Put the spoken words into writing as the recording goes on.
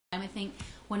I think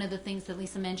one of the things that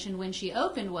Lisa mentioned when she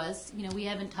opened was, we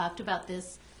haven't talked about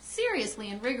this seriously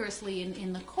and rigorously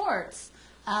in the courts,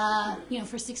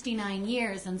 for 69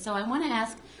 years. And so I want to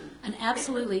ask an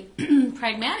absolutely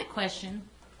pragmatic question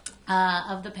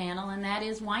of the panel, and that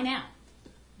is, why now?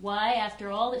 Why,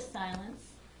 after all this silence,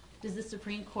 does the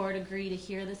Supreme Court agree to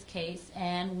hear this case,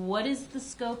 and what is the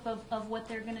scope of what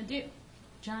they're going to do?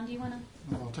 John, do you want to?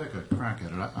 Well, I'll take a crack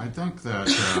at it. I think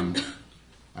that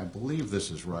I believe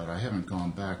this is right. I haven't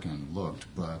gone back and looked,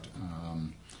 but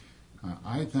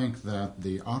I think that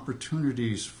the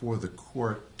opportunities for the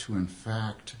court to, in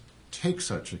fact, take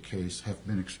such a case have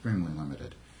been extremely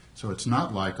limited. So it's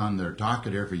not like on their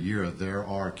docket every year there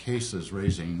are cases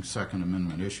raising Second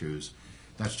Amendment issues.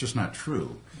 That's just not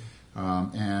true.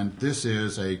 And this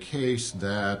is a case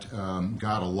that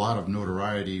got a lot of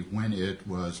notoriety when it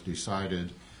was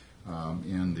decided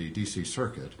in the D.C.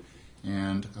 Circuit.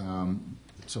 And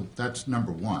so that's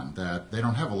number one, that they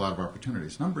don't have a lot of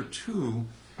opportunities. Number two,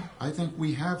 I think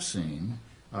we have seen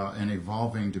an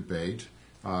evolving debate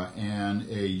and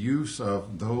a use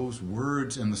of those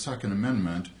words in the Second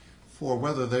Amendment for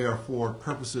whether they are for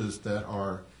purposes that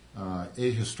are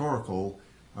ahistorical.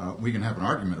 We can have an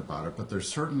argument about it, but there's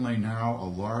certainly now a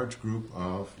large group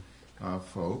of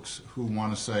folks who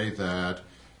want to say that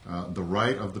the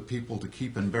right of the people to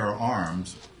keep and bear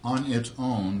arms on its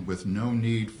own with no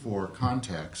need for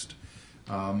context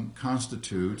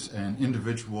constitutes an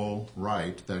individual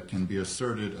right that can be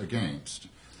asserted against.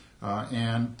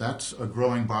 And that's a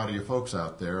growing body of folks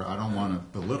out there. I don't want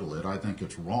to belittle it. I think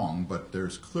it's wrong, but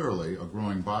there's clearly a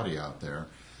growing body out there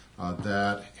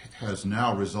that has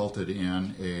now resulted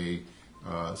in a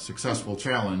successful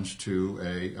challenge to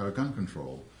a gun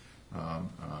control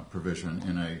provision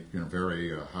in a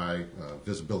very high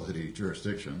visibility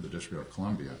jurisdiction, the District of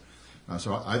Columbia.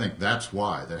 So I think that's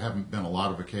why. There haven't been a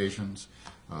lot of occasions.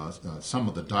 Some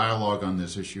of the dialogue on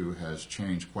this issue has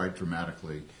changed quite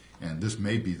dramatically, and this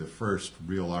may be the first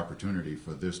real opportunity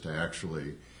for this to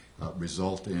actually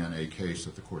result in a case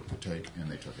that the court could take,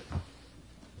 and they took it.